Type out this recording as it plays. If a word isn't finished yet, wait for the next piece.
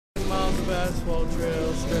asphalt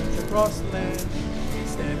trails stretch across the land.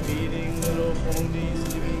 Stampeding little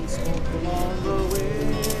ponies, leaving smoke along the way.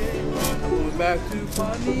 I'm going back to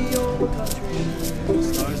Poneola country.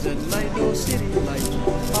 Stars at night, no city lights.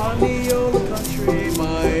 Poneola country,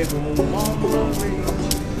 my home on the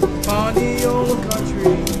range. Poneola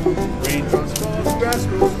country, raindrops fall, grass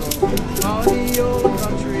grows tall. Poneola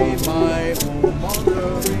country, my home on the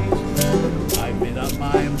range. I made up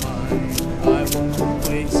my mind, I won't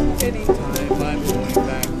waste any time. I'm going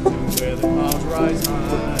back to where the clouds rise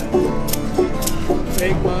high.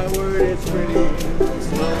 Take my word, it's pretty.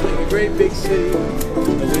 It's not like a great big city. The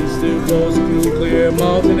wind still blows through clear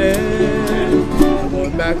mountain air. I'm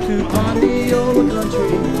going back to Poneola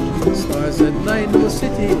country. Stars at night, no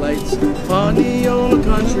city lights. Poneola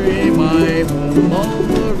country, my home on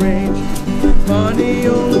the range.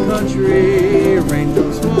 Poneola country,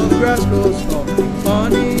 raindrops fall, grass grows tall.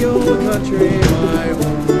 Poneola country, my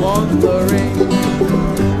home on the range.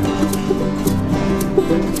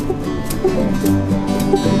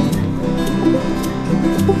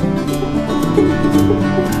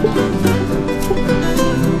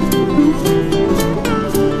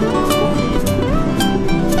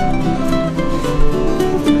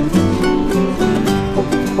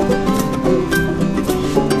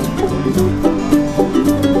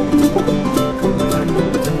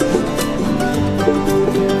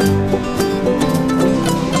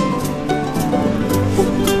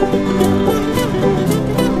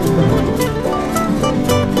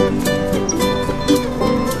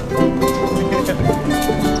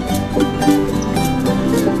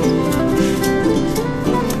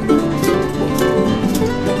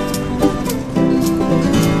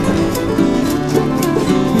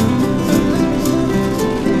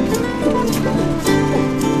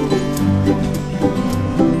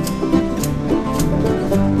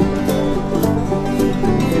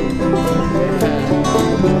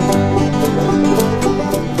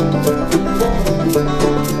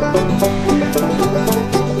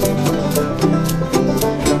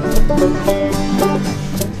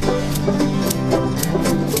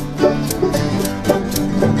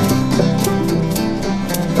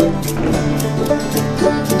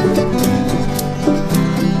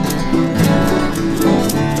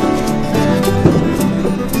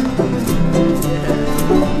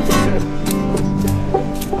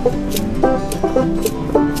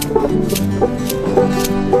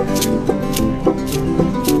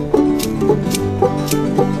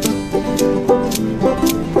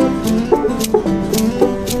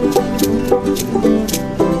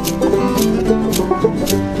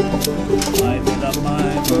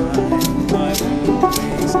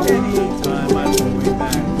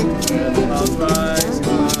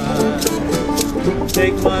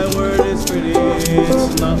 Take my word, it's pretty.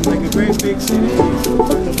 It's not like a great big city.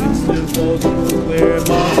 The wind still blows through clear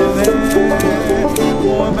mountain air.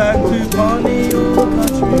 Going back to Poneola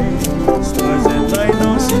country. Stars at night,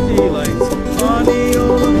 no city lights.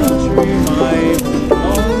 Poneola country, my home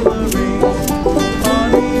on the range.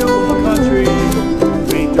 Poneola country,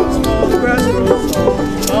 raindrops fall, grass grows tall.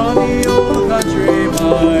 Poneola country,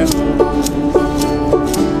 my home.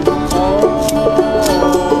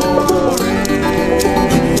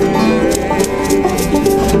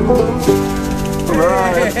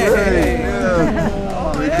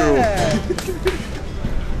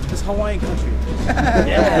 It's Hawaiian country.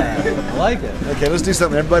 Yeah, I like it. Okay, let's do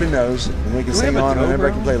something everybody knows, and we can sing on, and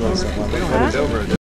everybody can play a little something. We don't have it over.